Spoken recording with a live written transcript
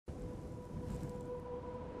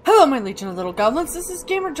Hello my Legion of Little Goblins, this is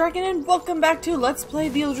Gamer Dragon and welcome back to Let's Play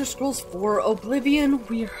The Elder Scrolls 4 Oblivion.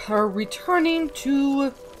 We are returning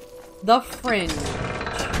to the Fringe.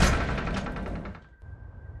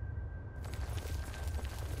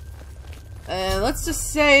 Let's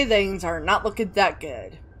just say things are not looking that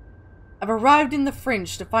good. I've arrived in the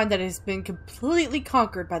Fringe to find that it has been completely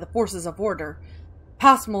conquered by the forces of order.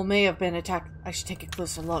 Passmole may have been attacked. I should take a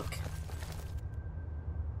closer look.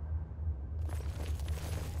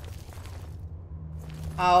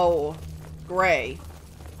 Oh, gray.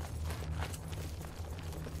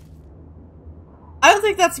 I don't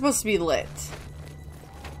think that's supposed to be lit.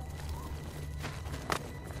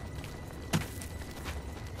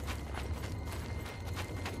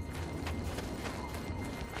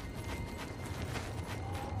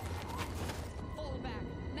 Fall back,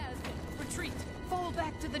 Nazgûl, retreat. Fall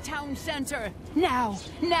back to the town center. Now,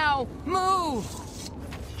 now, move!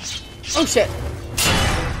 Oh shit.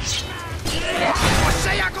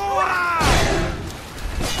 Sheogorath!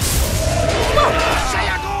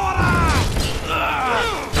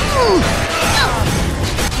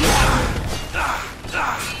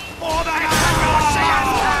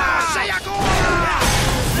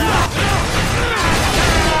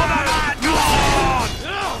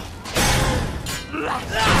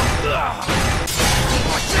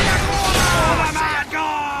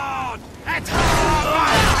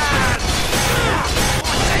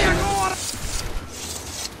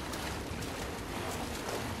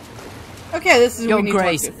 Okay, this is Your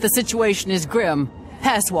Grace, the situation is grim.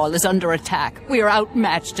 Passwall is under attack. We are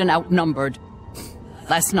outmatched and outnumbered.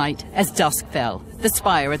 Last night, as dusk fell, the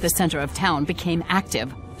spire at the center of town became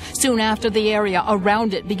active. Soon after, the area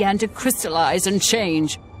around it began to crystallize and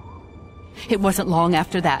change. It wasn't long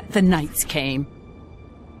after that the knights came.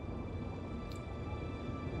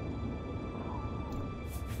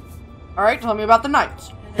 Alright, tell me about the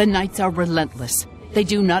knights. The knights are relentless. They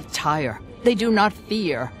do not tire. They do not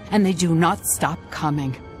fear, and they do not stop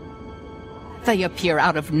coming. They appear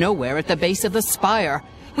out of nowhere at the base of the spire.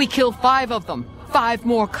 We kill 5 of them. 5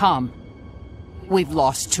 more come. We've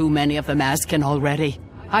lost too many of the Mazkin already.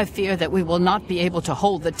 I fear that we will not be able to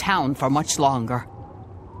hold the town for much longer.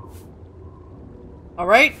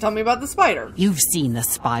 Alright, tell me about the spider. You've seen the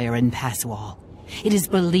spire in Passwall. It is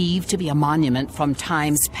believed to be a monument from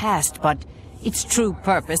times past, but its true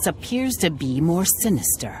purpose appears to be more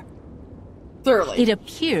sinister. Thoroughly. It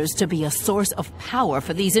appears to be a source of power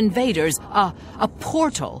for these invaders, a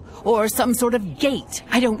portal, or some sort of gate.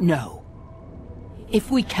 I don't know.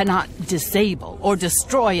 If we cannot disable or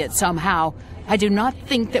destroy it somehow, I do not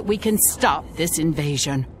think that we can stop this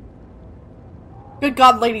invasion. Good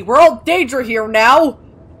God, lady, we're all in danger here now!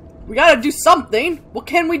 We gotta do something! What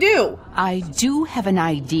can we do? I do have an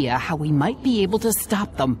idea how we might be able to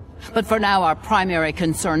stop them, but for now our primary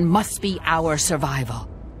concern must be our survival.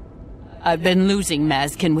 I've been losing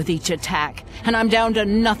Mazkin with each attack, and I'm down to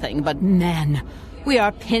nothing but men. We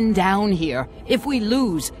are pinned down here. If we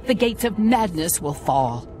lose, the gates of madness will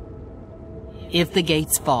fall. If the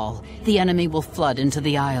gates fall, the enemy will flood into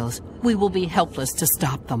the Isles. We will be helpless to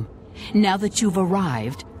stop them. Now that you've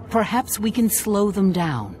arrived, perhaps we can slow them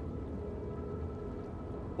down.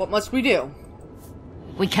 What must we do?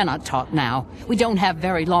 We cannot talk now. We don't have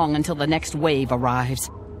very long until the next wave arrives.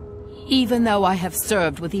 Even though I have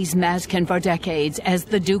served with these Mazkin for decades as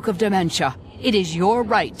the Duke of Dementia, it is your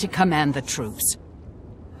right to command the troops.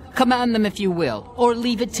 Command them if you will, or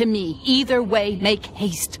leave it to me. Either way, make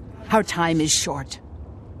haste. Our time is short.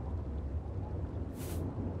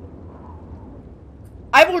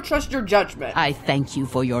 I will trust your judgment. I thank you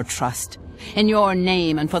for your trust. In your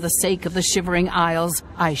name and for the sake of the Shivering Isles,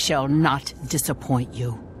 I shall not disappoint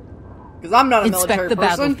you. Because I'm not a military Inspect the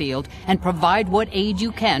person. battlefield and provide what aid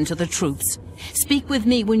you can to the troops. Speak with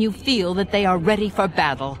me when you feel that they are ready for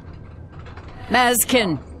battle.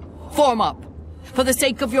 Mazkin, form up. For the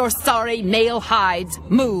sake of your sorry male hides,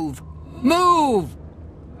 move. Move!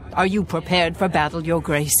 Are you prepared for battle, Your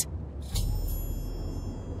Grace?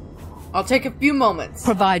 I'll take a few moments.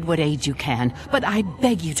 Provide what aid you can, but I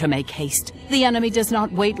beg you to make haste. The enemy does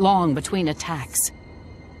not wait long between attacks.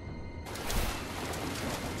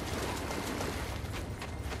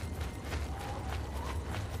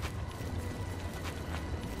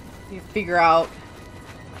 You figure out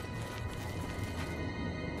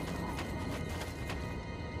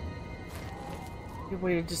a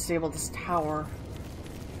way to disable this tower.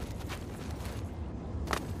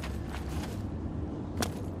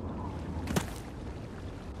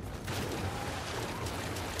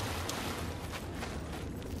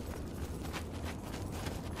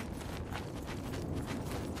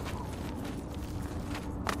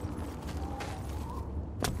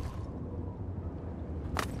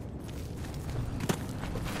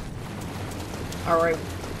 Alright.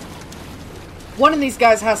 One of these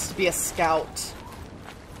guys has to be a scout.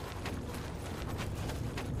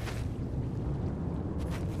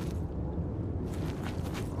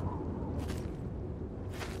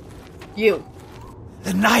 You.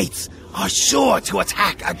 The knights are sure to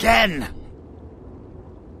attack again.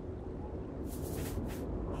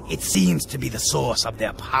 It seems to be the source of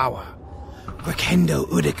their power. Crescendo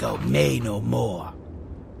Udico may know more.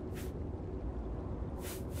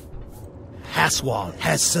 Haswal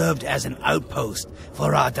has served as an outpost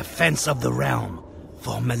for our defense of the realm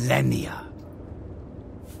for millennia.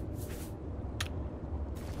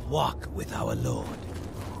 Walk with our lord.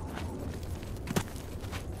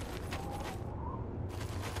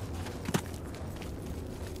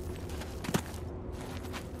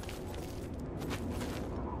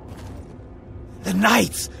 The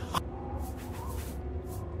knights!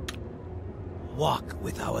 Walk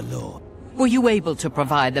with our lord. Were you able to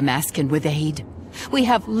provide the Maskin with aid? We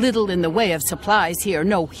have little in the way of supplies here.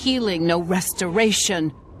 No healing, no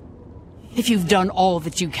restoration. If you've done all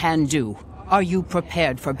that you can do, are you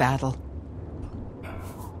prepared for battle?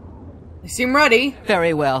 They seem ready.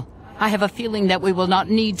 Very well. I have a feeling that we will not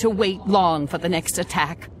need to wait long for the next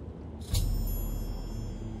attack.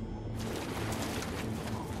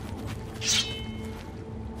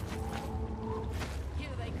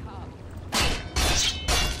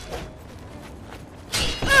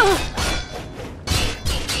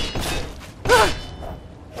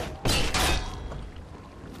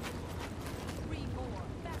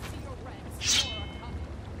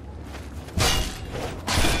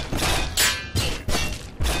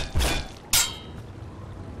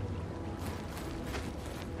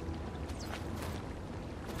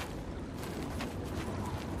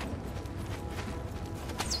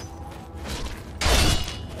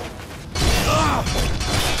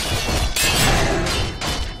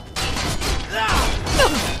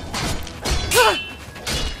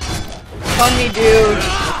 On me, dude.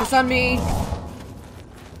 Focus on me.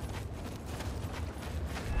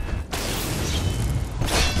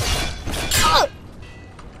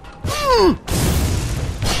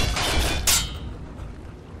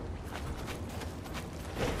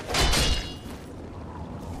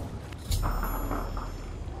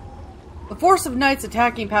 The force of knights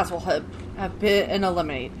attacking Passwell have been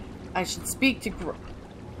eliminated. I should speak to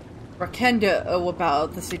Rakenda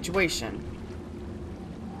about the situation.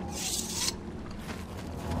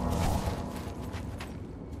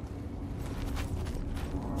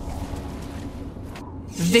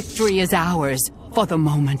 Victory is ours, for the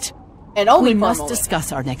moment. And only we for a must moment.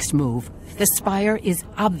 discuss our next move. The Spire is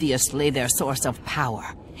obviously their source of power.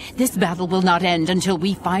 This battle will not end until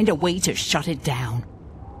we find a way to shut it down.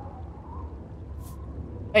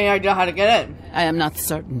 Any idea how to get in? I am not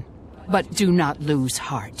certain, but do not lose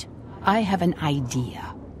heart. I have an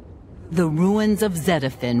idea. The ruins of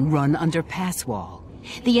Zedafin run under Passwall.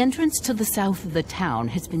 The entrance to the south of the town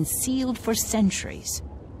has been sealed for centuries.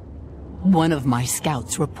 One of my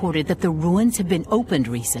scouts reported that the ruins have been opened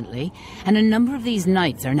recently, and a number of these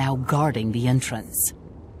knights are now guarding the entrance.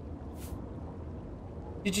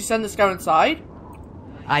 Did you send the scout inside?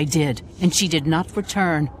 I did, and she did not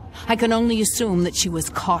return. I can only assume that she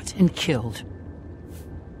was caught and killed.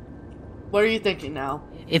 What are you thinking now?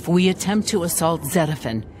 If we attempt to assault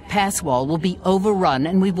Zedafin, Passwall will be overrun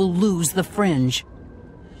and we will lose the Fringe.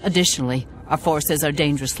 Additionally, our forces are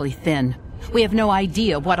dangerously thin. We have no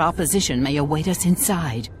idea what opposition may await us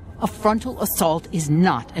inside. A frontal assault is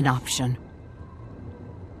not an option.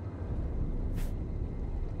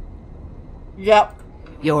 Yep.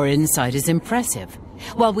 Your insight is impressive.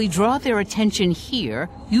 While we draw their attention here,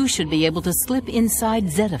 you should be able to slip inside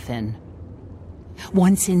Zedafin.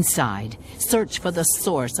 Once inside, search for the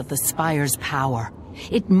source of the Spire's power.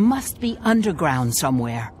 It must be underground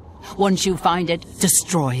somewhere. Once you find it,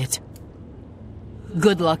 destroy it.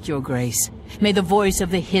 Good luck, Your Grace. May the voice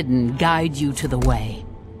of the hidden guide you to the way.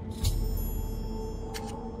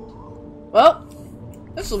 Well,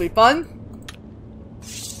 this will be fun.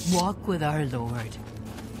 Walk with our Lord.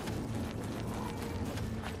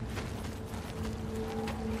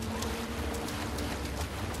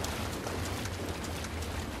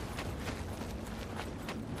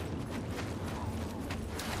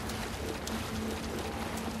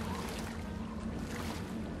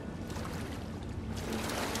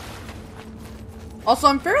 Also,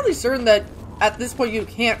 I'm fairly certain that at this point you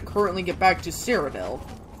can't currently get back to Cyrodiil.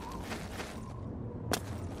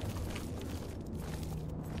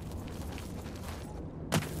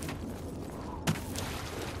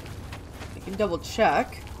 I can double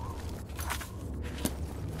check.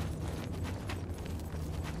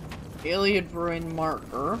 Iliad Ruin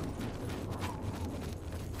marker.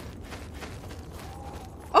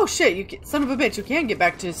 Oh shit, you son of a bitch, you can get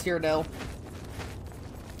back to Cyrodiil.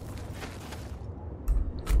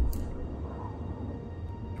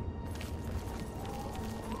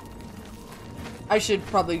 I should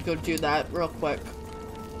probably go do that real quick.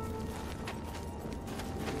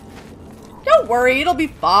 Don't worry, it'll be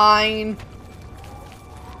fine.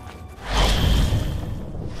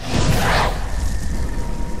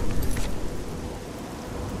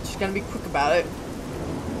 Just gotta be quick about it.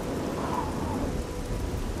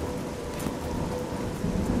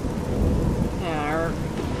 Yeah.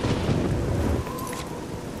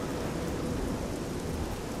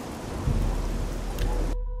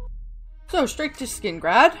 So, straight to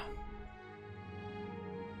Skingrad.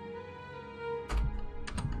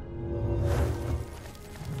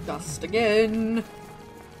 Dust again.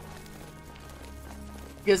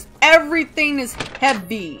 Because everything is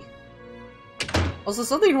heavy. Also,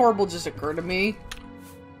 something horrible just occurred to me.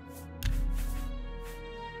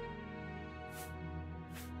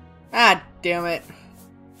 Ah, damn it.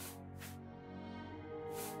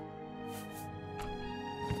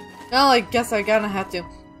 Well, I guess I gotta have to.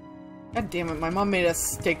 God damn it, my mom made us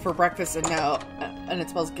steak for breakfast and now, and it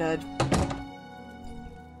smells good.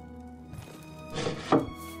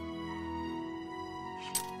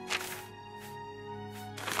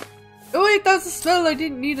 Oh wait, that's a smell. I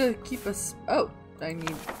didn't need to keep us. Oh, I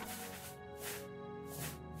need.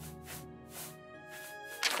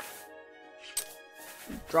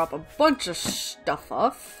 Drop a bunch of stuff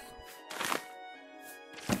off.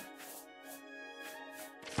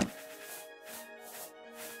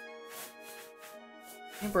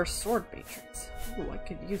 Amber sword matrix. Ooh, I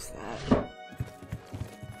could use that.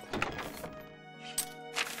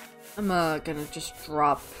 I'm gonna just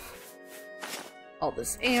drop all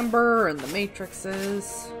this amber and the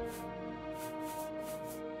matrices.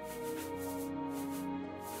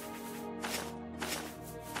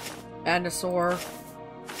 Dinosaur.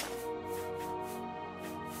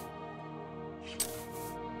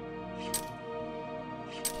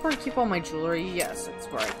 That's where I keep all my jewelry. Yes, that's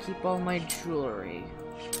where I keep all my jewelry.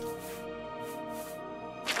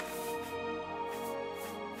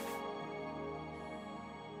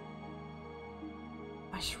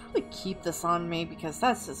 I should really keep this on me because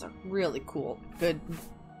this is a really cool, good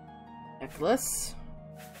necklace.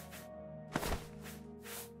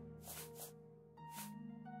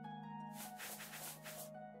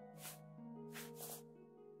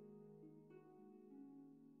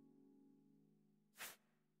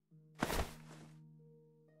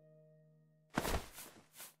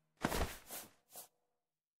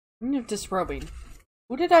 Disrobing.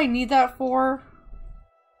 What did I need that for?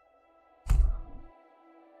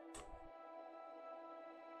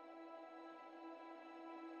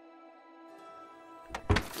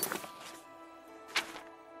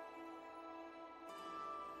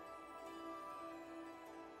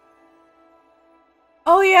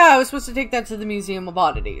 Oh yeah, I was supposed to take that to the Museum of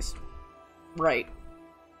Oddities. Right.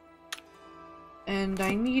 And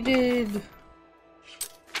I needed...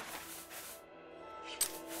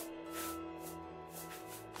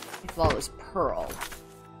 Flawless Pearl.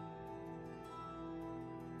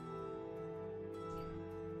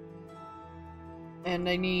 And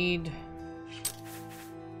I need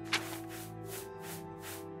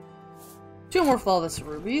 2 more Flawless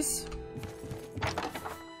Rubies.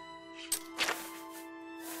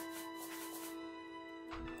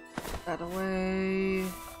 Put that away.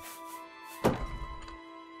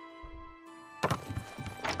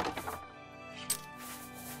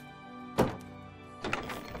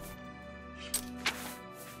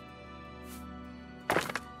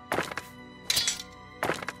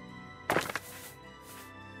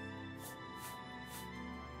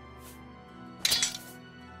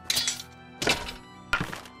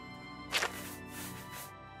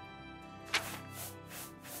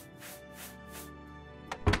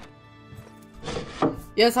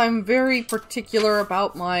 Yes, I'm very particular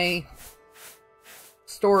about my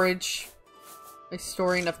storage, my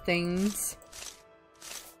storing of things.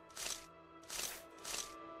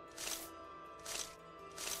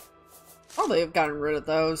 Probably have gotten rid of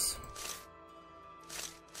those.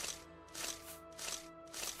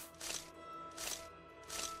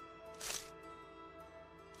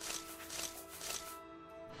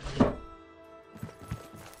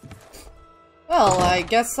 Well, I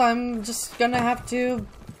guess I'm just gonna have to...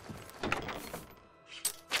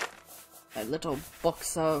 My little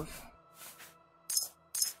books of...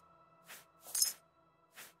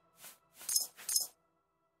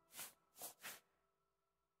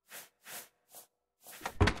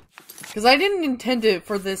 Because I didn't intend it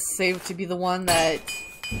for this save to be the one that...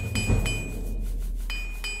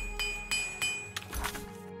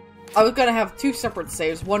 I was gonna have 2 separate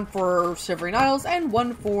saves, one for Shivering Isles and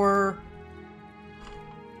one for...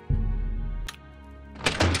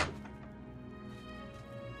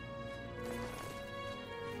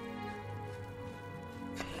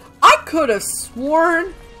 I could have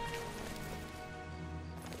sworn...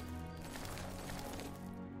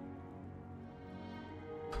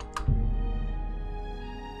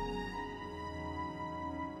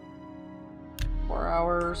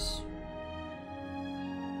 hours.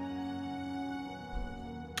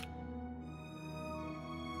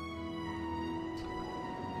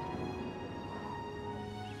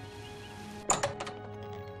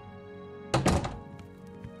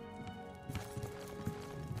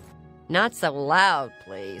 Not so loud,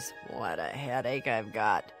 please. What a headache I've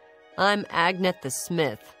got. I'm Agnet the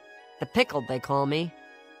Smith. The Pickled, they call me.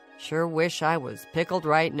 Sure wish I was pickled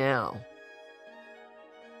right now.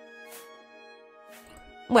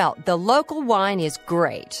 Well, the local wine is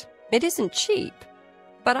great. It isn't cheap.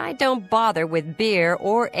 But I don't bother with beer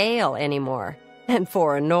or ale anymore. And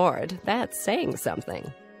for a Nord, that's saying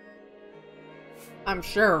something. I'm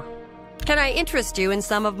sure. Can I interest you in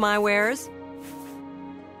some of my wares?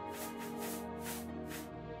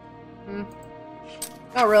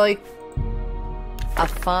 Not really. A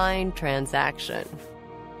fine transaction.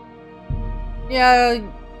 Yeah.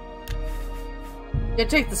 Yeah,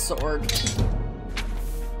 take the sword.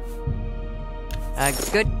 A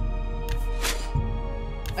good...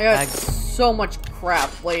 I got so much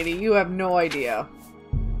crap, lady. You have no idea.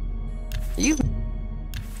 You...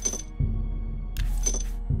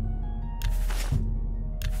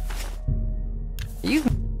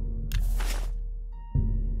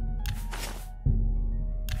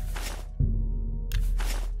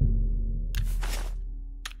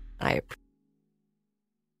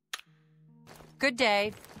 Good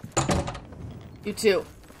day. You too.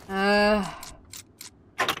 Well,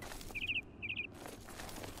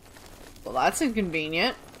 that's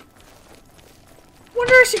inconvenient.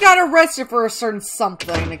 Wonder if she got arrested for a certain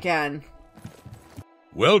something again.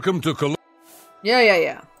 Welcome to Col-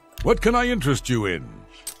 Yeah. What can I interest you in?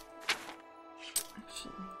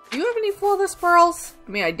 Actually, do you have any flawless pearls?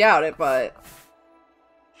 I mean, I doubt it, but...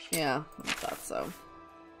 yeah, I thought so.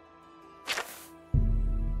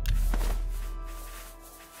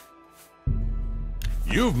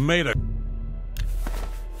 You've made a...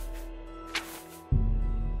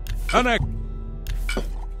 Connect.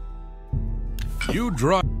 You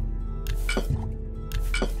drive...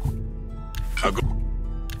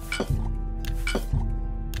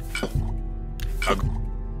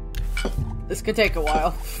 This could take a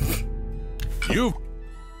while. You...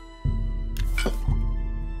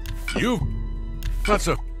 That's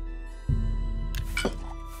a...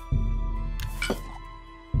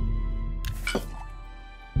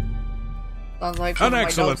 Sounds like one of my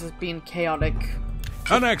excellent. dogs is being chaotic.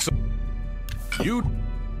 An excellent... You...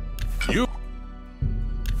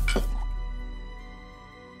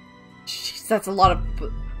 Jeez, that's a lot of...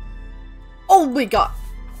 oh my god!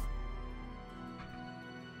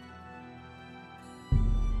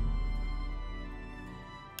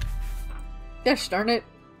 Gosh darn it.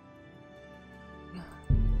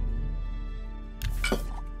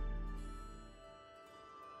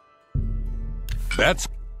 That's...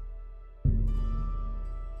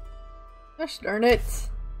 Gosh darn it.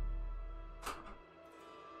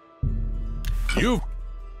 You...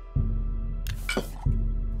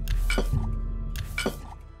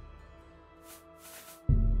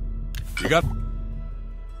 You got...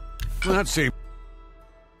 Let's see.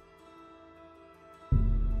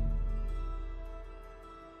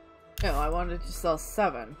 No, I wanted to sell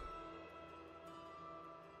 7.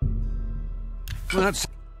 Let's...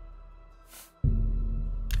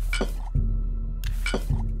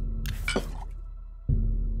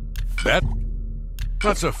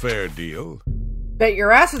 That's a fair deal. Bet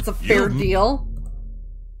your ass it's a fair deal.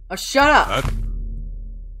 Oh, shut up.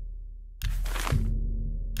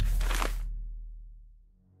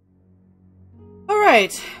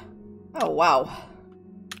 Alright. Oh, wow.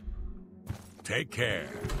 Take care.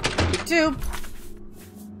 You too.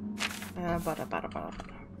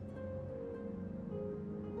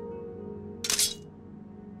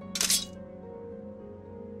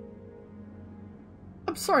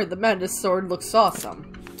 I'm sorry, the madness sword looks awesome.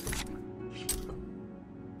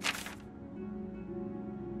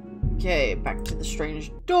 Okay, back to the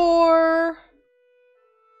strange door.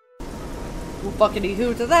 Who fuckity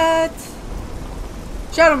who to that?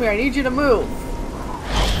 Shadowmere, I need you to move.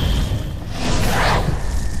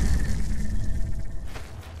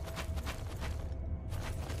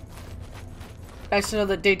 Nice to know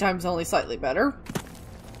that daytime's only slightly better.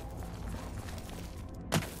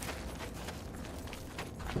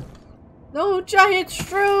 giant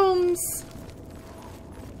shrooms!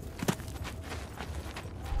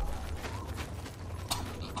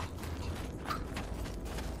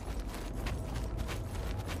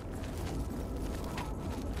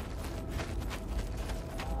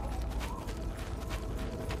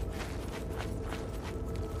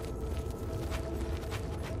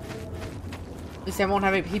 At least I won't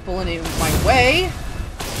have any people in my way.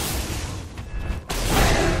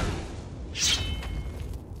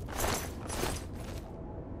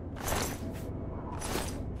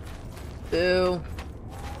 Boo.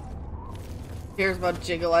 Cares about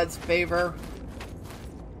Jigglehead's favor.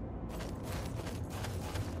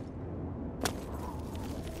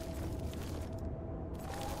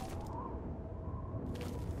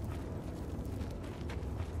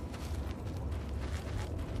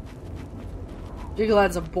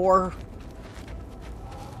 Jigglehead's a bore.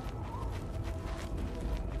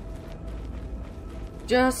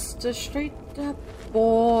 Just a straight up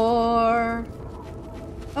bore.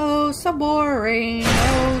 Oh, so boring.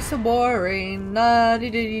 Oh, so boring. La di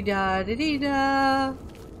di da di di da.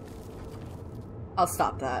 I'll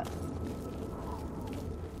stop that.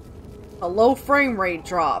 A low frame rate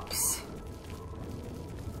drops.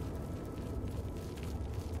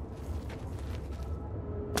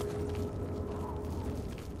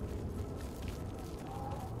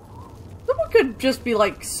 Someone could just be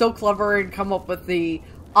like so clever and come up with the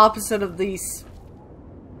opposite of these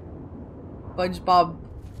SpongeBob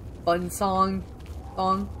Fun song.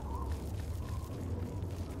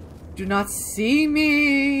 Do not see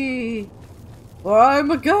me, or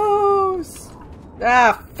I'm a ghost.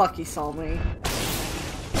 Ah, fuck, he saw me.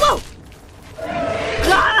 Whoa!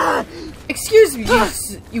 Excuse me,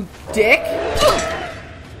 you dick.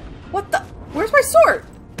 What the? Where's my sword?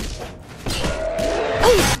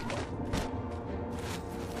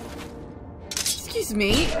 Excuse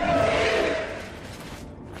me.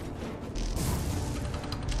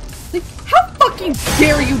 How fucking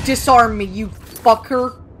dare you disarm me, you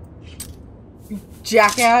fucker! You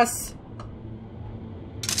jackass!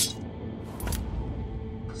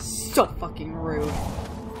 So fucking rude.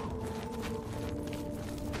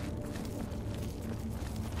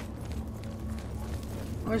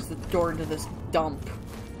 Where's the door into this dump?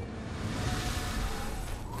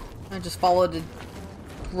 I just followed the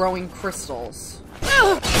growing crystals.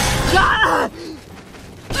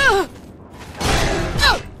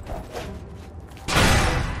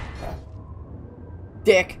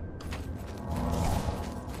 Dick.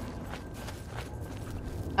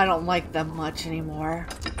 I don't like them much anymore.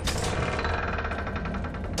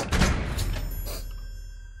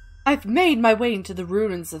 I've made my way into the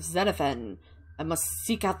ruins of Xenophen. I must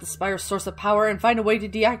seek out the spire's source of power and find a way to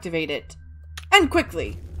deactivate it. And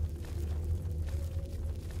quickly!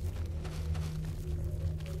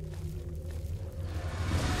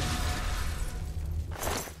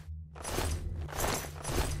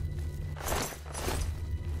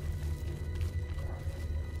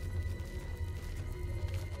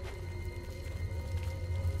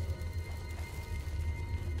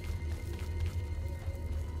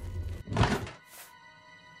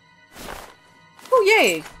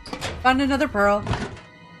 Yay! Found another pearl.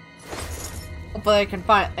 Hopefully I can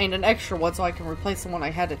find an extra one so I can replace the one I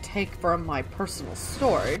had to take from my personal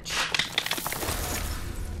storage.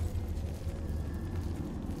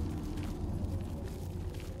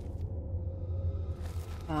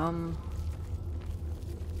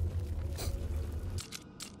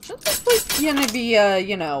 Isn't this place gonna be,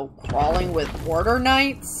 you know, crawling with Order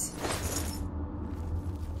Knights?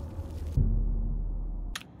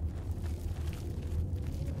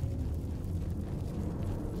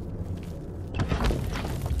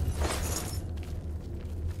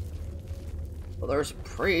 Well, there's a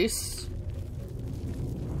priest.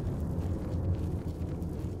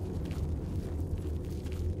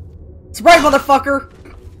 Surprise, motherfucker!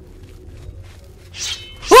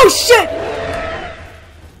 Oh shit!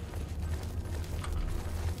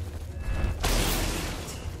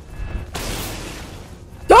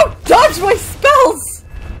 Don't dodge my spells!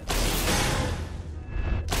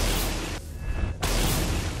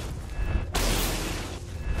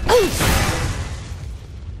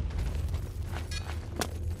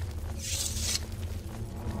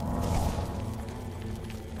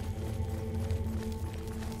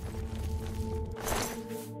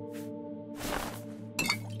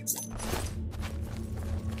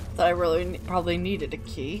 I really probably needed a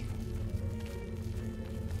key.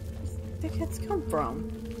 Where did the kids come from?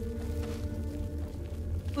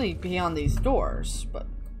 Really beyond these doors, but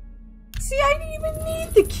see, I didn't even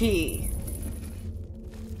need the key.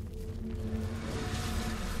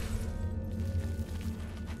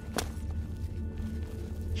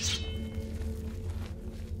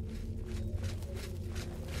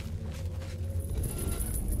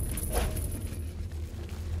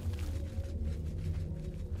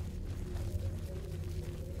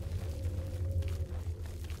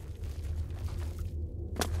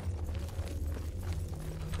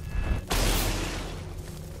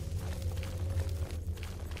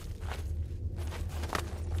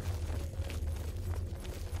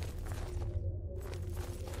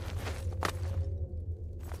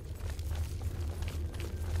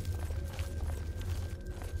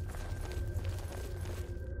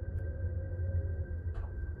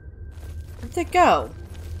 Where'd they go?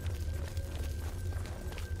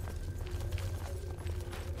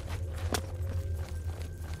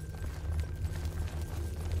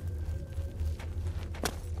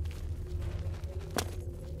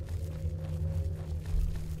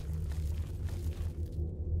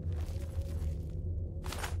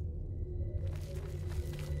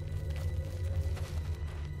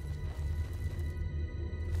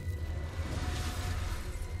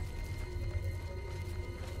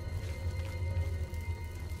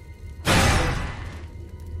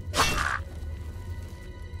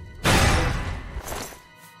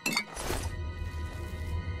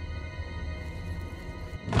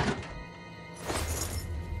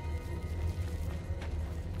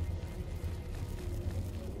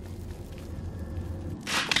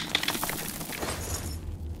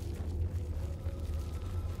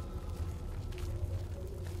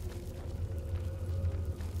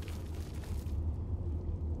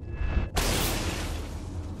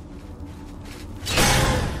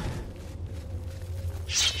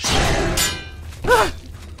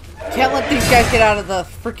 Can't let these guys get out of the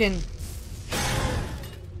freaking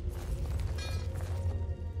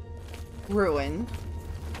ruin.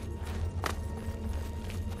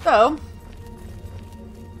 So,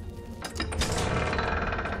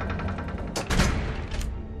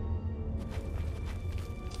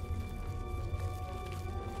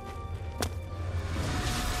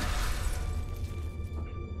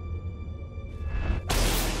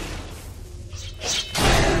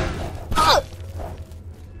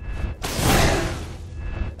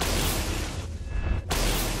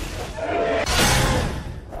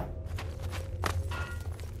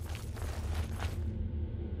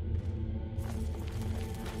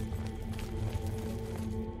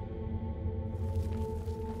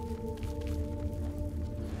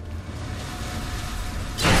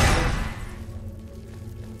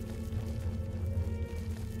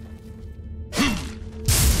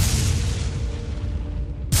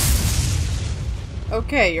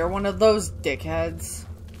 okay, you're one of those dickheads.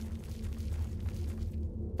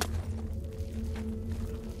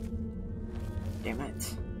 Damn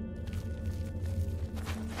it.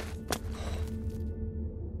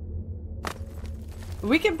 If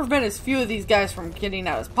we can prevent as few of these guys from getting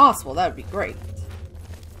out as possible, that would be great.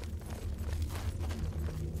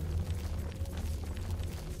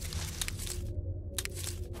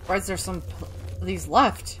 Why is there some of these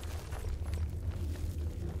left?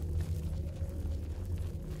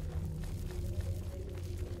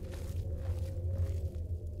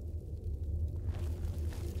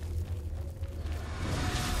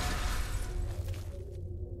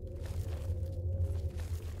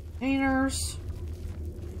 Painters.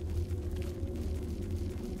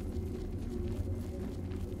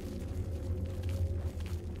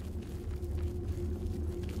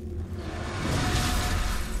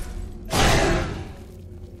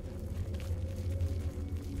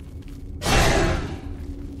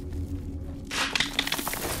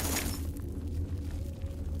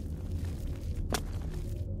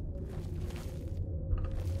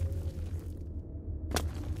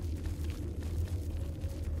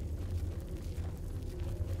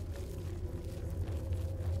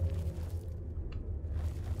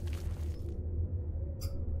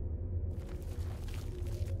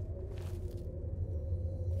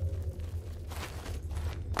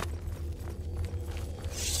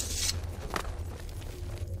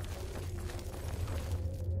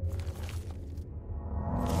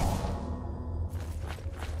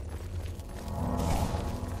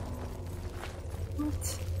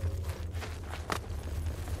 What?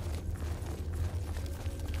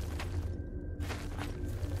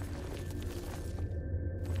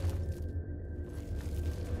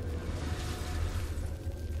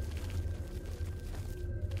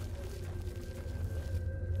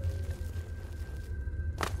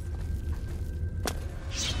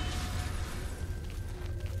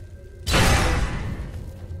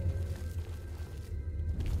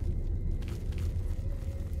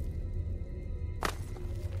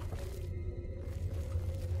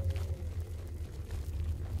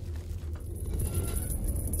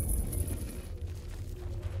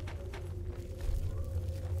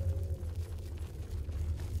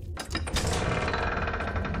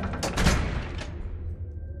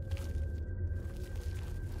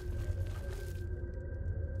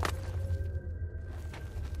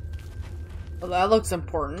 Well, that looks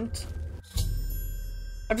important.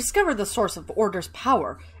 I've discovered the source of the Order's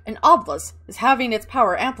power. An obelisk is having its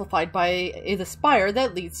power amplified by the spire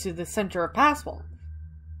that leads to the center of Passwell.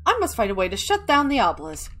 I must find a way to shut down the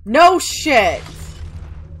obelisk. No shit!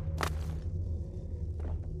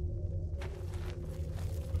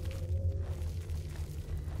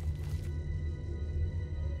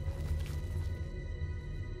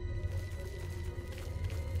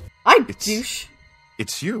 douche.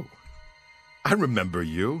 It's you. I remember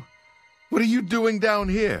you. What are you doing down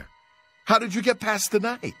here? How did you get past the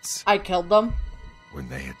knights? I killed them. When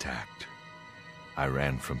they attacked, I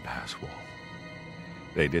ran from Passwall.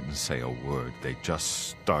 They didn't say a word. They just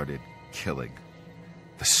started killing.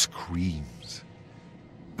 The screams.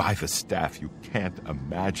 By the staff, you can't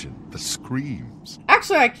imagine the screams.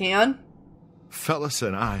 Actually, I can. Fellas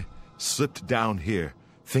and I slipped down here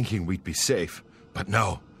thinking we'd be safe, but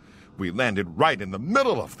no, we landed right in the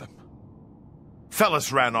middle of them.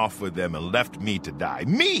 Fellas ran off with them and left me to die.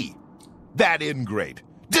 Me! That ingrate,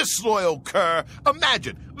 disloyal cur.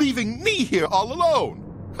 Imagine leaving me here all alone.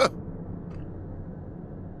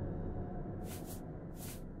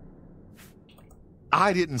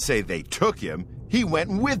 I didn't say they took him. He went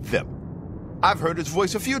with them. I've heard his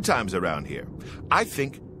voice a few times around here. I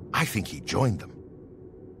think he joined them.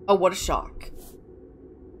 Oh, what a shock.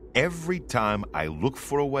 Every time I look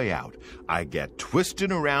for a way out, I get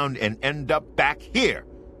twisted around and end up back here.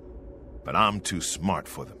 But I'm too smart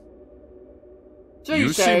for them. So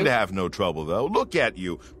you say. seem to have no trouble, though. Look at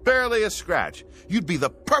you. Barely a scratch. You'd be the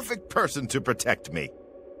perfect person to protect me.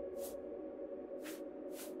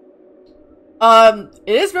 It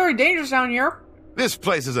is very dangerous down here. This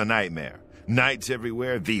place is a nightmare. Knights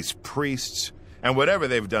everywhere, these priests, and whatever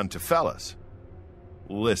they've done to fellas.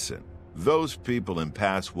 Listen, those people in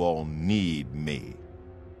Passwall need me.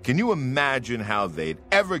 Can you imagine how they'd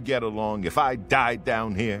ever get along if I died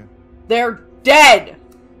down here? They're dead!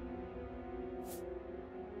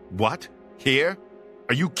 What? Here?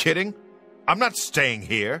 Are you kidding? I'm not staying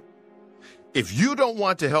here. If you don't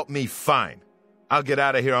want to help me, fine. I'll get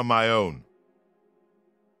out of here on my own.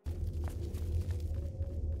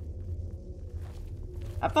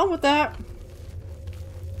 Have fun with that.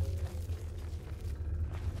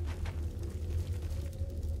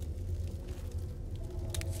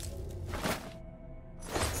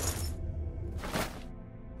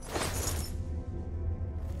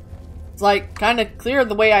 It's like kind of clear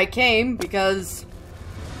the way I came because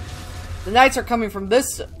the knights are coming from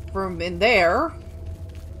this room in there.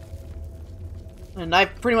 And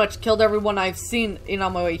I've pretty much killed everyone I've seen in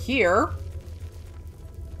on my way here.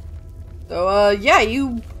 So, yeah,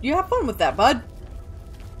 you have fun with that, bud.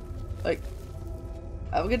 Like,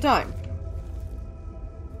 have a good time.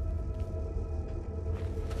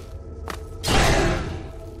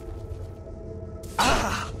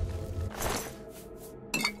 Ah!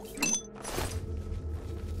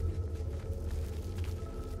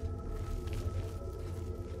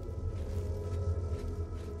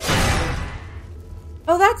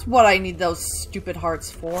 Oh, that's what I need those stupid hearts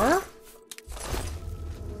for.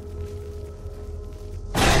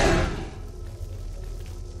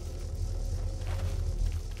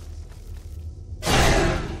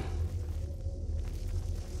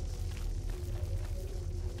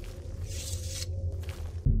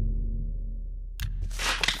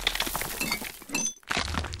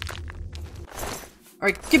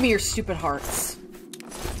 Alright, give me your stupid hearts.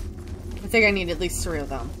 I think I need at least 3 of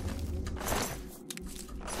them.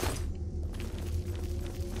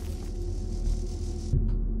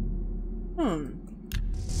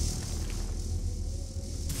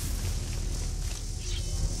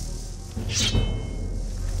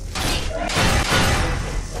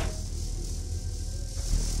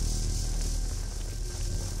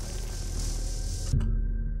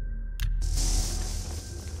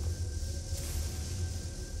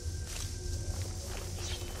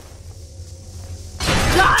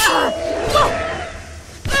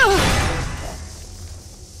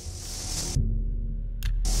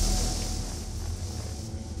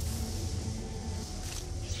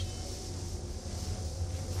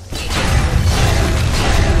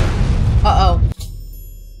 Uh-oh.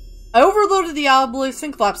 I overloaded the obelisk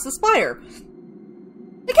and collapsed the spire.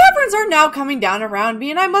 The caverns are now coming down around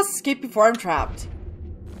me and I must escape before I'm trapped.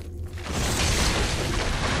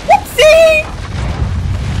 Whoopsie!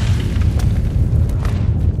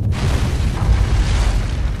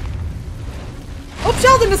 Hope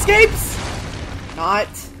Sheldon escapes! Not.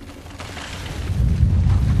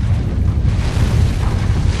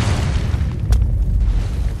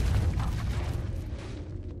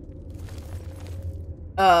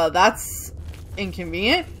 That's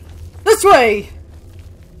inconvenient. This way!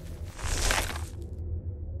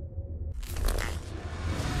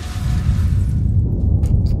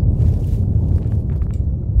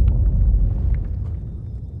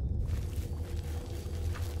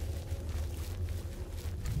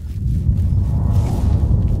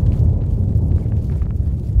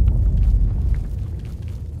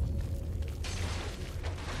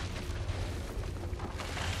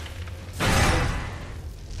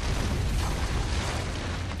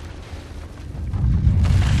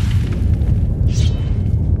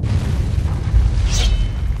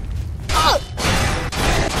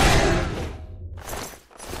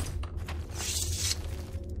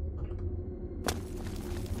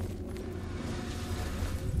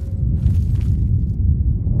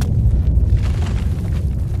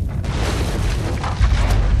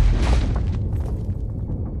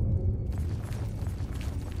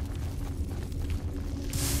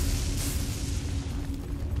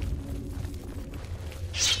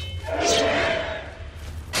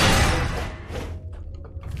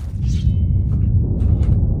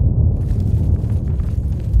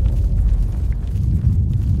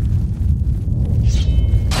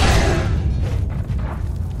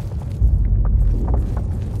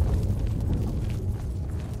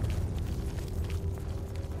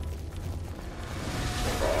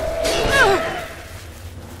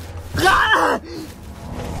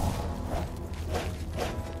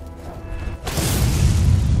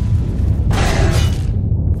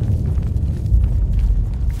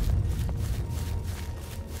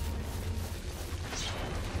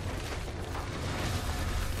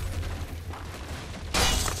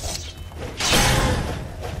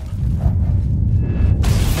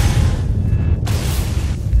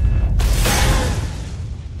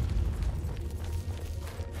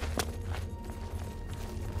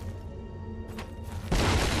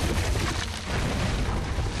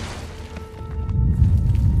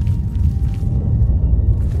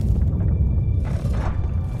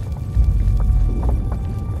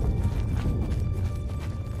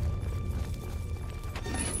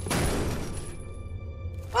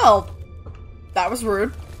 Well, that was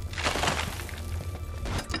rude.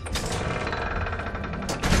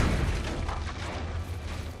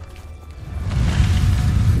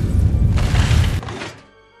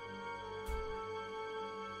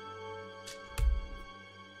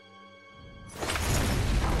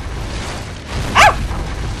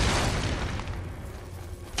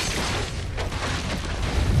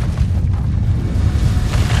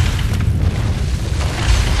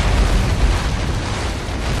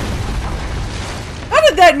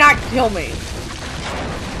 That not kill me.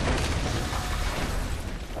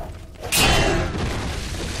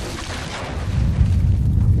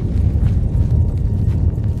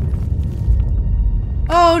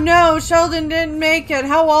 Oh no, Sheldon didn't make it.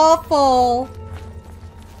 How awful.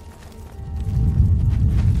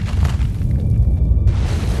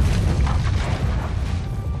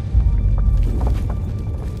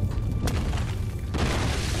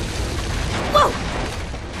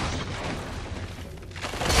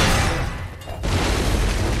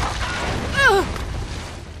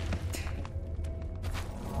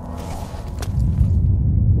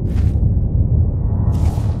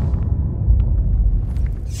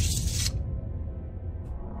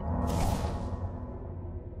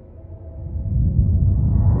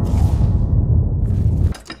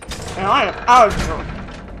 And I am out of here.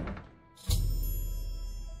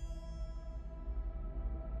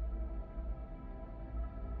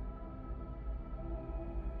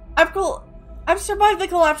 I've survived the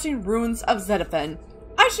collapsing ruins of Zetaphen.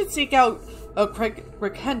 I should seek out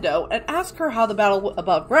Rikendo and ask her how the battle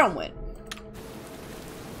above ground went.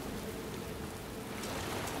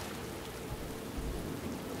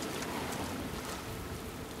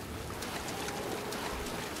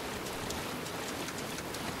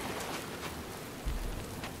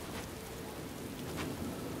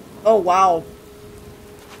 Oh wow.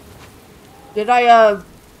 Did I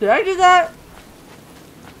do that?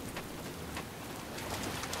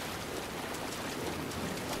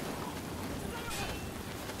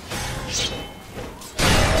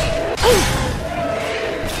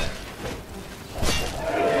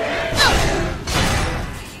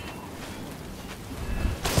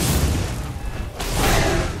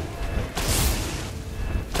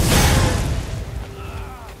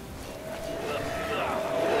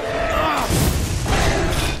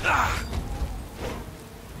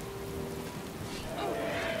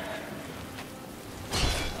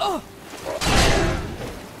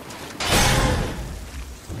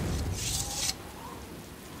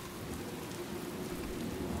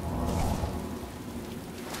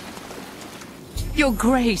 Your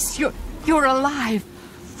Grace, you're alive.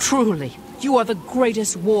 Truly, you are the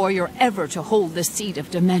greatest warrior ever to hold the seat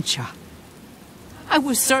of dementia. I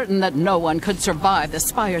was certain that no one could survive the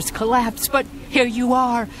spire's collapse, but here you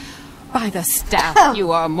are. By the staff,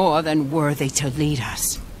 you are more than worthy to lead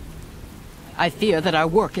us. I fear that our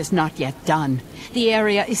work is not yet done. The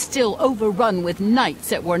area is still overrun with knights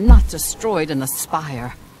that were not destroyed in the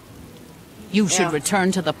spire. You should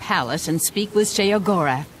return to the palace and speak with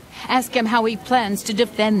Sheogorath. Ask him how he plans to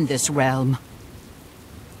defend this realm.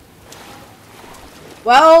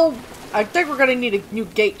 Well, I think we're gonna need a new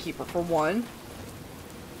gatekeeper for one.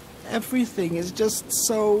 Everything is just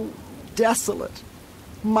so desolate.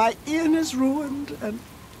 My inn is ruined and...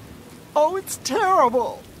 oh, it's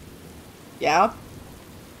terrible! Yeah.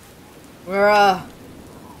 We're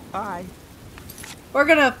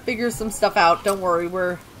gonna figure some stuff out. Don't worry,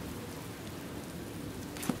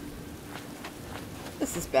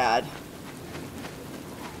 This is bad.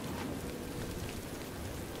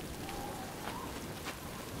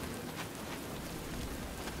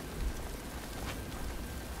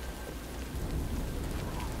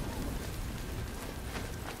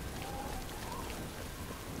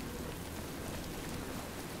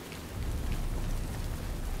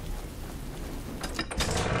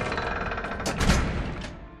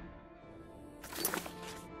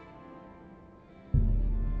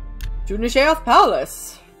 To Sheogorath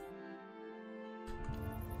Palace.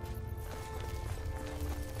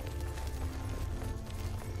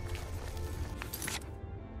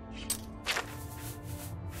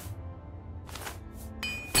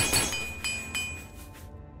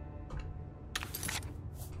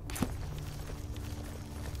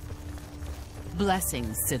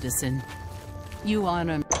 Blessings, citizen. You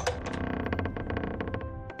honor...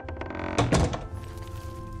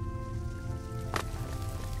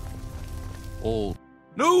 All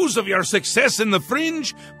news of your success in the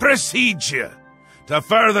Fringe precedes you. To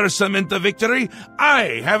further cement the victory,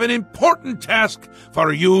 I have an important task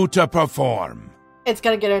for you to perform. It's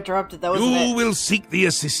gonna get interrupted though, isn't it? You will seek the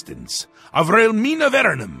assistance of Relmina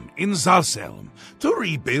Verenum in Zalselm to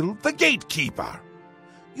rebuild the Gatekeeper.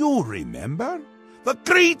 You remember? The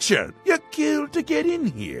creature you killed to get in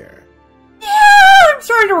here. Yeah, I'm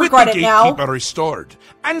starting to regret With it the now. Gatekeeper restored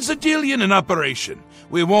and Zadillion in operation,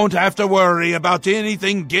 we won't have to worry about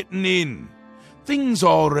anything getting in. Things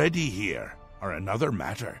already here are another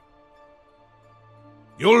matter.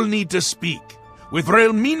 You'll need to speak with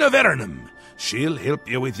Relmina Verenum. She'll help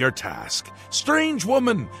you with your task. Strange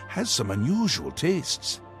woman has some unusual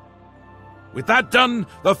tastes. With that done,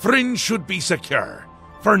 the fringe should be secure.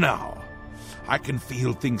 For now. I can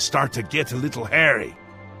feel things start to get a little hairy.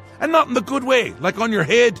 And not in the good way, like on your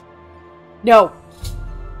head. No.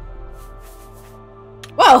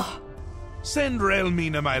 Well. Send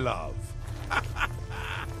Relmina my love.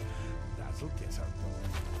 That'll get her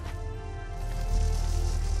going.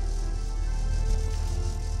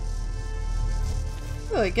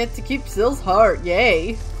 Oh, I get to keep Syl's heart.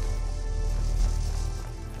 Yay.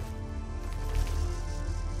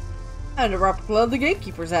 And a replica of the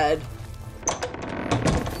Gatekeeper's head.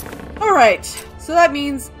 Alright, so that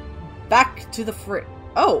means back to the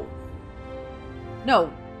Oh.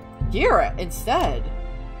 No. Gira instead.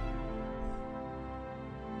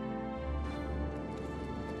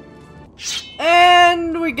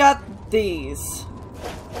 And we got these.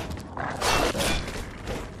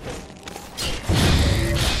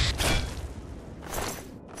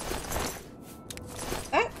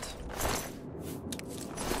 That.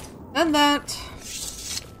 And that.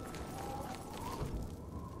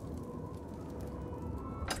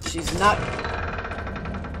 She's not...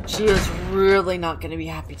 She is really not going to be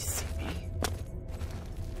happy to see me.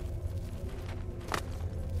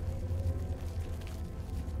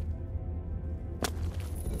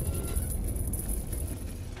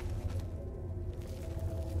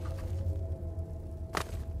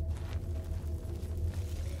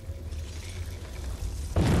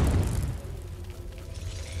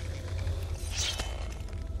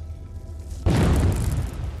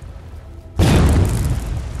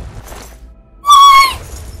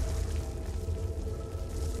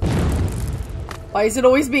 Why is it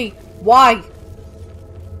always me? Why?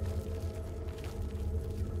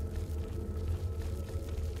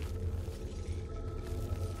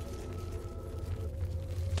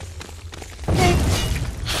 Okay.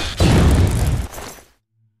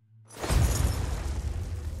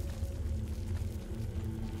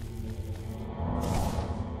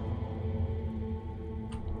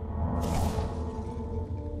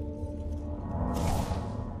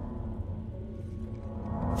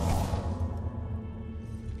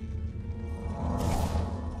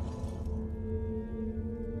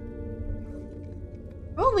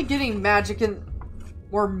 Only getting magic and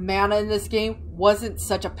more mana in this game wasn't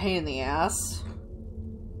such a pain in the ass.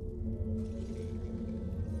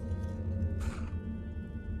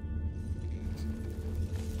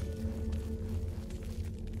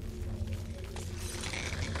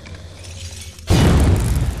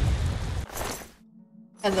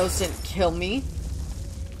 And those didn't kill me.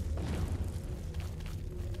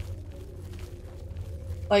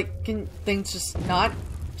 Like, can things just not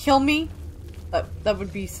kill me? That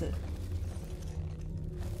would be...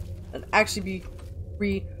 That'd actually be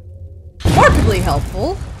remarkably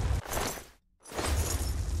helpful.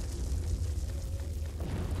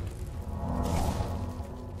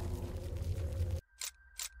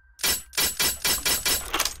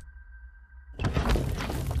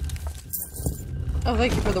 Oh,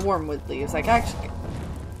 thank you for the wormwood leaves. Like, actually...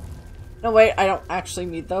 No, wait, I don't actually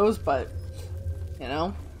need those, but... You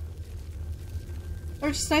know.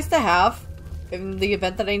 They're just nice to have. In the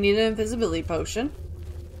event that I need an invisibility potion.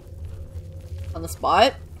 On the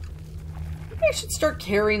spot. Maybe I should start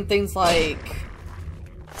carrying things like...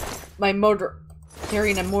 My motor...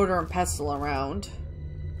 Carrying a mortar and pestle around.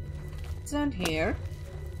 What's down here?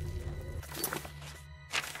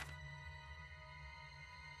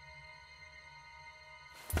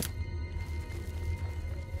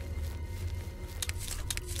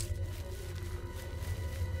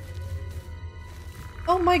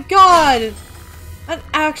 Oh my god! An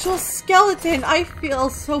actual skeleton! I feel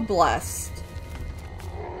so blessed.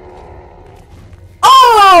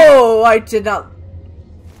 Oh! I did not...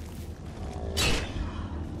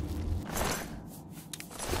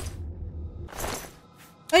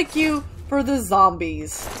 Thank you for the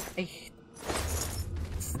zombies. I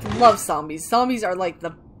love zombies. Zombies are like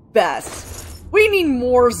the best. We need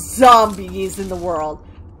more zombies in the world.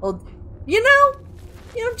 Well, you know,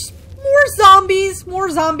 just more zombies, more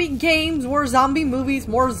zombie games, more zombie movies,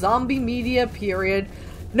 more zombie media, period.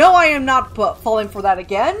 No, I am not falling for that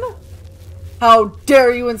again. How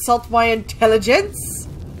dare you insult my intelligence?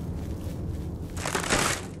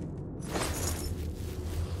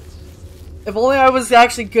 If only I was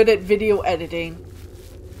actually good at video editing.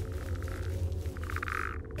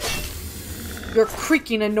 Your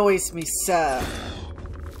creaking annoys me, sir.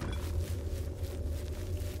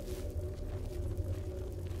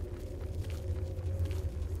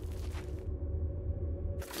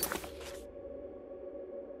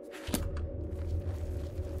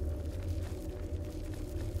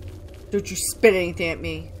 Don't you spit anything at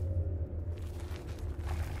me.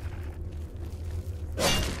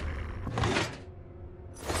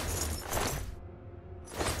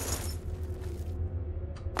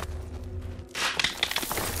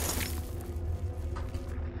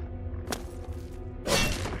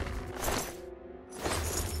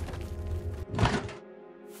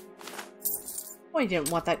 Oh, I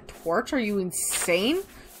didn't want that torch. Are you insane?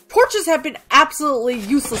 Torches have been absolutely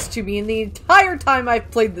useless to me in the entire time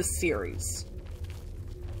I've played this series.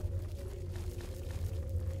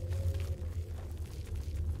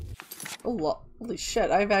 Oh, holy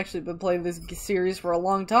shit, I've actually been playing this series for a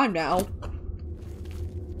long time now.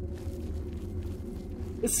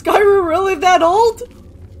 Is Skyrim really that old? Is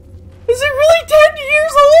it really 10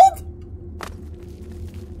 years old?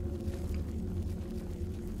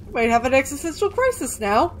 I might have an existential crisis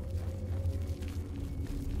now.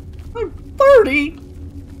 I'm 30!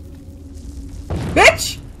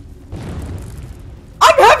 Bitch!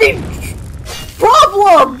 I'm having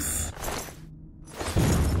problems!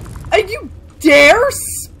 And you dare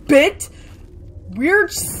spit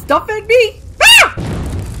weird stuff at me? Ah!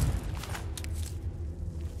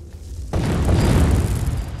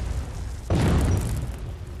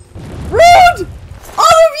 Rude!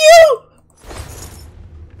 All of you!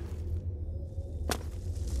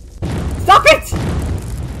 Stop it!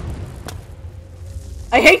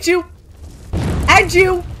 I hate you! And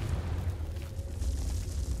you!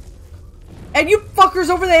 And you fuckers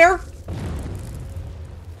over there!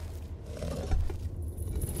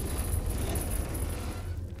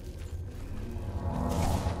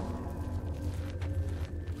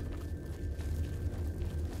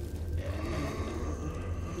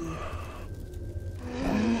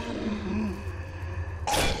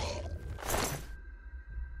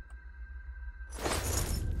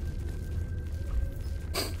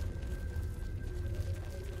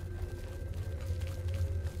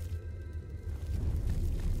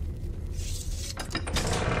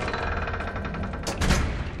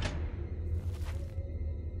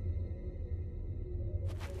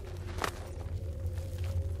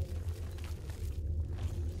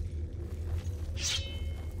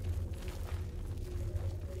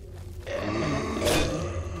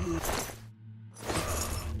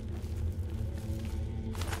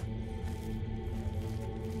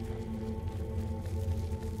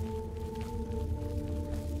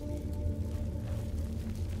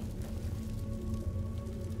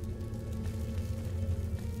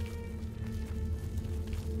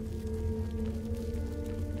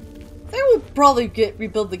 We'll probably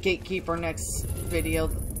rebuild the gatekeeper next video.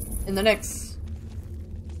 In the next.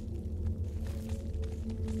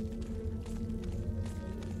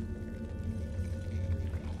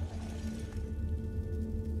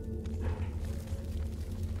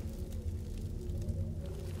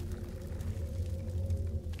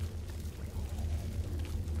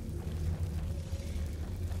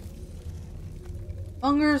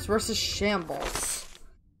 Hungers versus Shambles.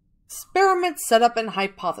 Experiment, setup, and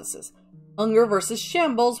hypothesis. Hunger versus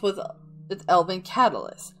Shambles with Elven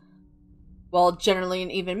Catalyst. While generally an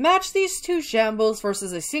even match, these two Shambles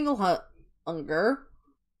versus a single Hunger.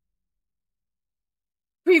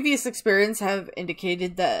 Previous experience have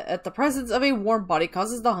indicated that the presence of a warm body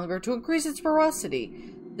causes the Hunger to increase its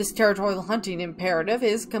ferocity. This territorial hunting imperative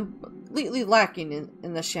is completely lacking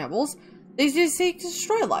in the Shambles. They seek to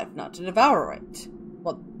destroy life, not to devour it.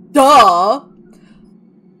 Well, duh!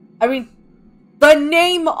 I mean, the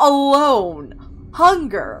name alone!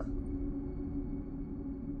 Hunger!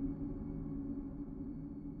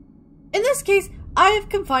 In this case, I have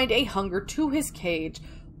confined a Hunger to his cage,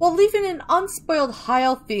 while leaving an unspoiled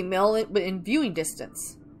high-elf female in viewing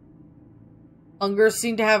distance. Hungers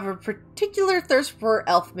seem to have a particular thirst for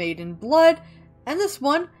elf maiden blood, and this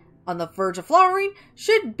one, on the verge of flowering,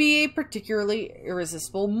 should be a particularly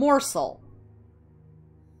irresistible morsel.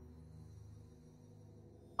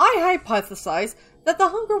 I hypothesize that the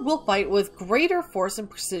Hunger will fight with greater force and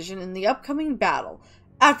precision in the upcoming battle,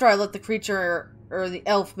 after I let the creature or the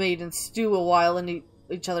elf maiden stew a while in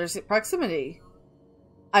each other's proximity.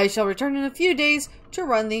 I shall return in a few days to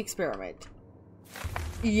run the experiment.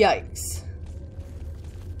 Yikes.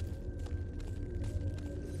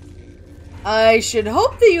 I should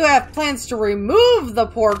hope that you have plans to remove the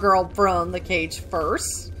poor girl from the cage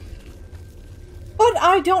first. But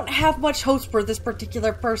I don't have much hopes for this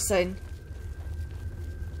particular person.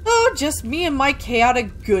 Oh, just me and my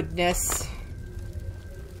chaotic goodness.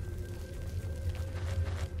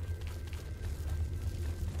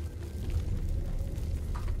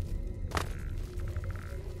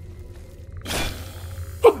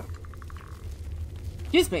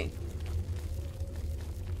 Excuse me.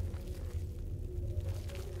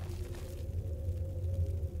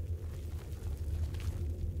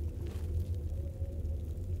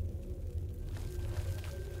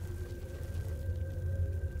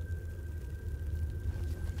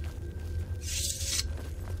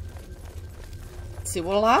 See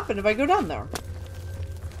what'll happen if I go down there.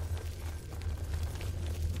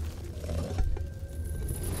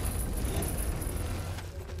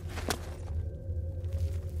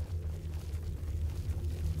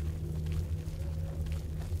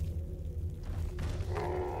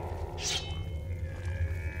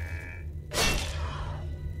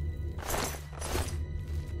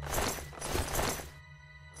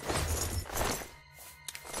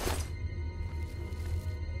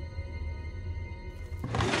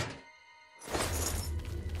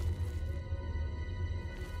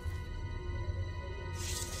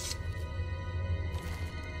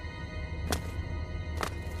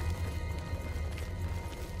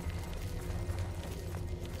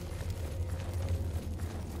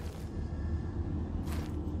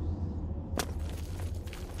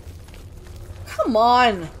 Come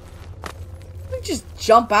on! Let me just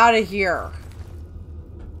jump out of here.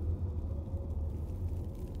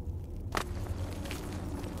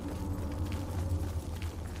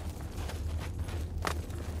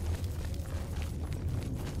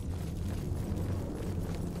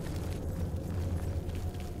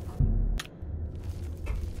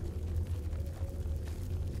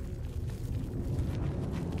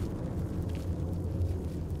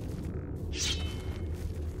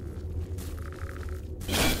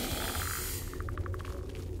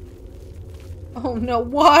 Oh no,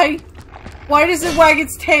 why? Why does it wag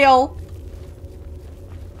its tail?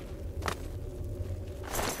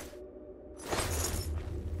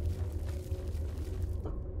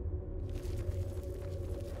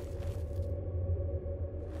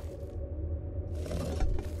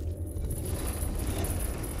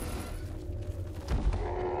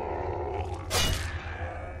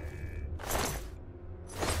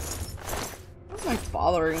 Why am I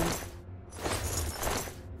bothering?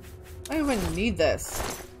 I don't even need this.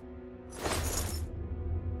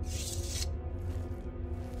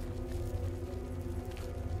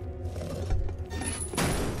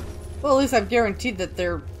 Well, at least I'm guaranteed that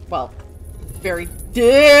they're, well, very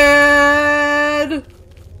dead.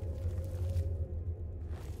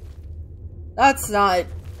 That's not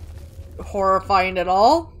horrifying at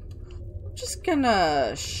all. I'm just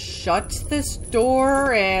gonna shut this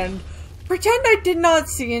door and pretend I did not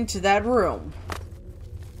see into that room.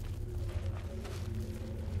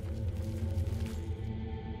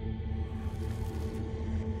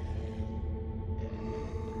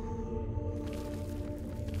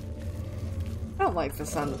 I don't like the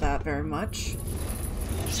sound of that very much.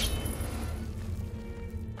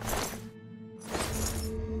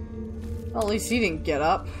 Well, at least he didn't get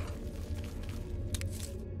up.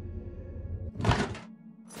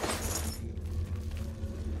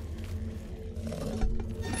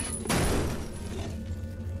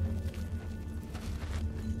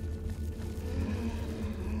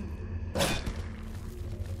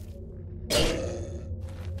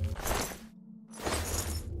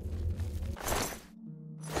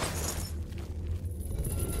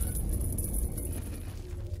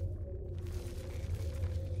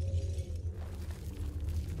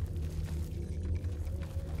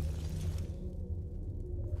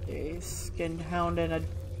 Skin hound and a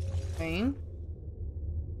vein.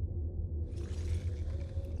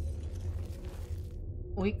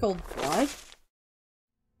 Weakled blood?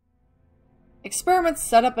 Experiment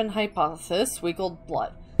setup and hypothesis, weakled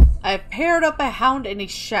blood. I have paired up a hound and a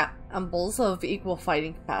shambles of equal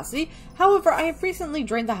fighting capacity. However, I have recently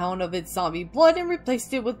drained the hound of its zombie blood and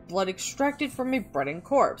replaced it with blood extracted from a bred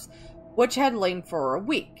corpse, which had lain for a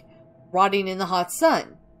week, rotting in the hot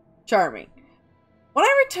sun. Charming. When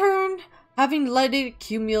I return, having let it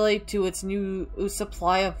accumulate to its new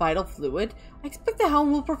supply of vital fluid, I expect the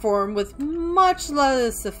hound will perform with much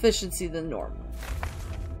less efficiency than normal.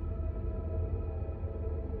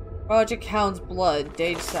 Project Hound's Blood,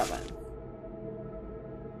 Day 7.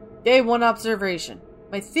 Day 1 observation.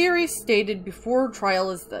 My theory stated before trial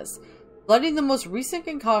is this. Blooding the most recent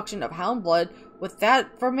concoction of hound blood with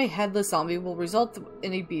that from a headless zombie will result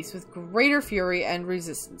in a beast with greater fury and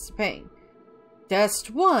resistance to pain.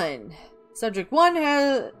 Test 1. Subject 1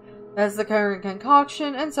 has the current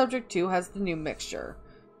concoction, and Subject 2 has the new mixture.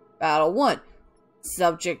 Battle 1.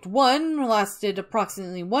 Subject 1 lasted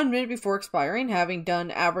approximately 1 minute before expiring, having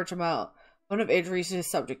done average amount of injuries to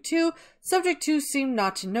Subject 2. Subject 2 seemed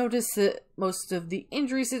not to notice most of the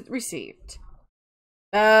injuries it received.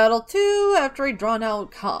 Battle 2. After a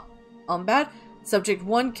drawn-out combat, Subject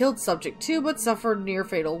 1 killed Subject 2 but suffered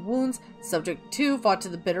near-fatal wounds. Subject 2 fought to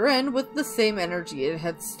the bitter end with the same energy it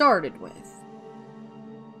had started with.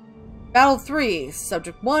 Battle 3.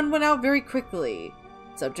 Subject 1 went out very quickly.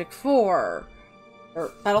 Battle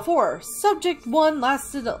 4. Subject 1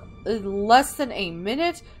 lasted less than a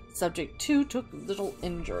minute. Subject 2 took little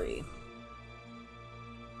injury.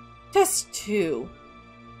 Test 2.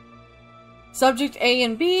 Subject A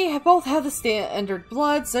and B both had the standard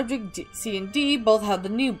blood. Subject C and D both had the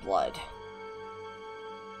new blood.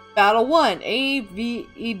 Battle 1. A, V,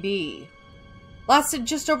 E, B. Lasted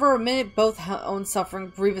just over a minute, both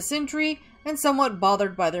suffering grievous injury and somewhat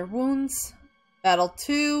bothered by their wounds. Battle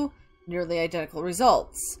 2. Nearly identical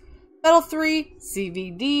results. Battle 3.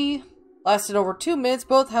 CVD. Lasted over 2 minutes,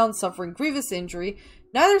 both hounds suffering grievous injury.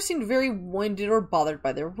 Neither seemed very winded or bothered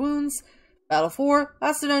by their wounds. Battle 4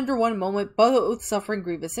 lasted under 1 moment, both suffering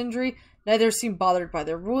grievous injury. Neither seemed bothered by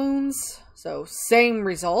their wounds. So, same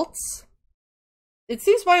results. It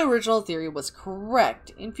seems my original theory was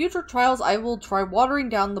correct. In future trials, I will try watering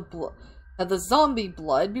down the zombie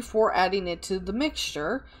blood before adding it to the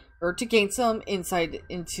mixture, or to gain some insight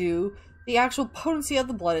into the actual potency of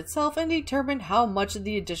the blood itself and determine how much of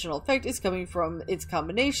the additional effect is coming from its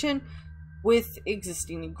combination with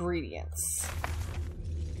existing ingredients.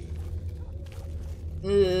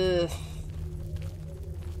 Ugh.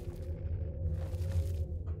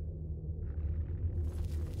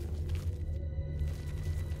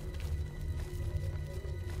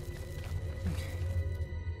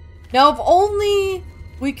 Now, if only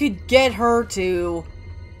we could get her to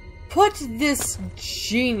put this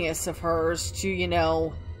genius of hers to, you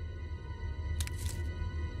know,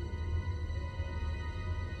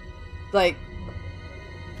 like,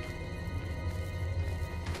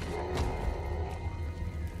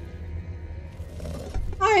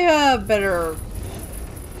 I better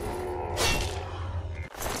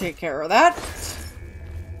take care of that.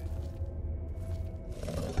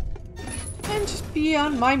 And just be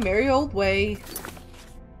on my merry old way.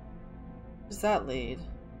 Where does that lead?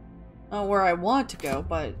 Not where I want to go,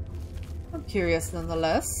 but I'm curious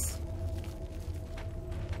nonetheless.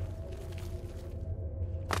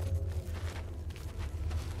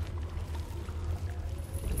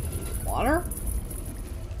 Water?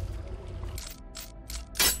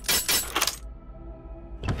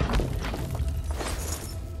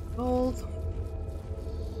 Gold.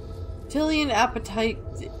 Tillian appetite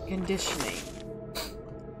conditioning.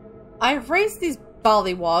 I've raised these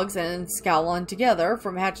ballywogs and Scowlon together.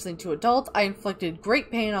 From hatchling to adult, I inflicted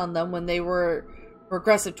great pain on them when they were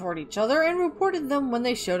aggressive toward each other, and reported them when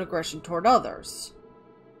they showed aggression toward others.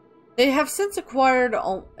 They have since acquired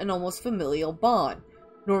an almost familial bond,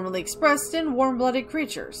 normally expressed in warm-blooded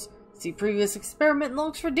creatures. See previous experiment and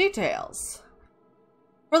looks for details.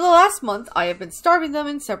 For the last month, I have been starving them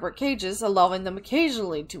in separate cages, allowing them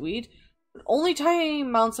occasionally to eat, but only tiny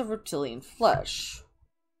amounts of reptilian flesh.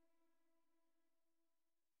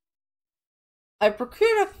 I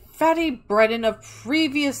procured a fatty Breton of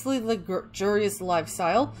previously luxurious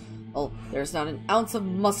lifestyle. Well, there's not an ounce of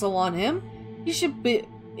muscle on him. He should be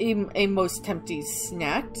a most tempting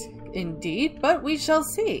snack, indeed, but we shall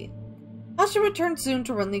see. I shall return soon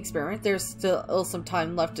to run the experiment. There's still some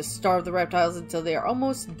time left to starve the reptiles until they are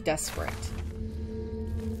almost desperate.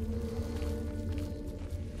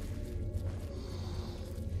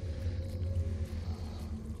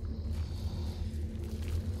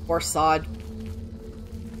 Or sod.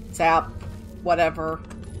 Sap. Whatever.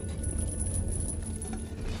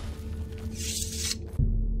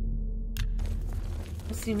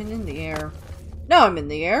 I'm even in the air. Now I'm in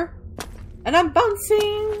the air. And I'm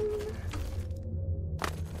bouncing!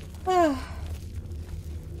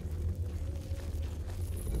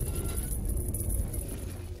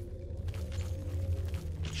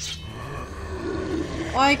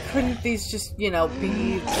 Why couldn't these just, you know,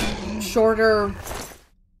 be shorter?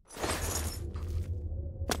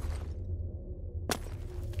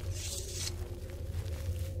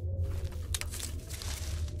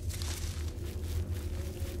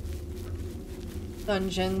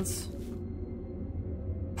 Dungeons.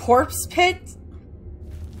 Corpse pit?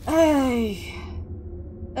 Ay.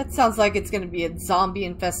 That sounds like it's gonna be a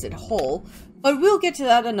zombie-infested hole. But we'll get to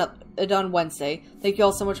that on Wednesday. Thank you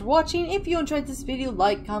all so much for watching. If you enjoyed this video,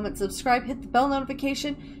 like, comment, subscribe, hit the bell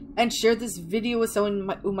notification, and share this video with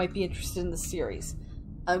someone who might be interested in the series.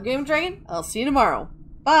 I'm Game Dragon. I'll see you tomorrow.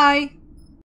 Bye!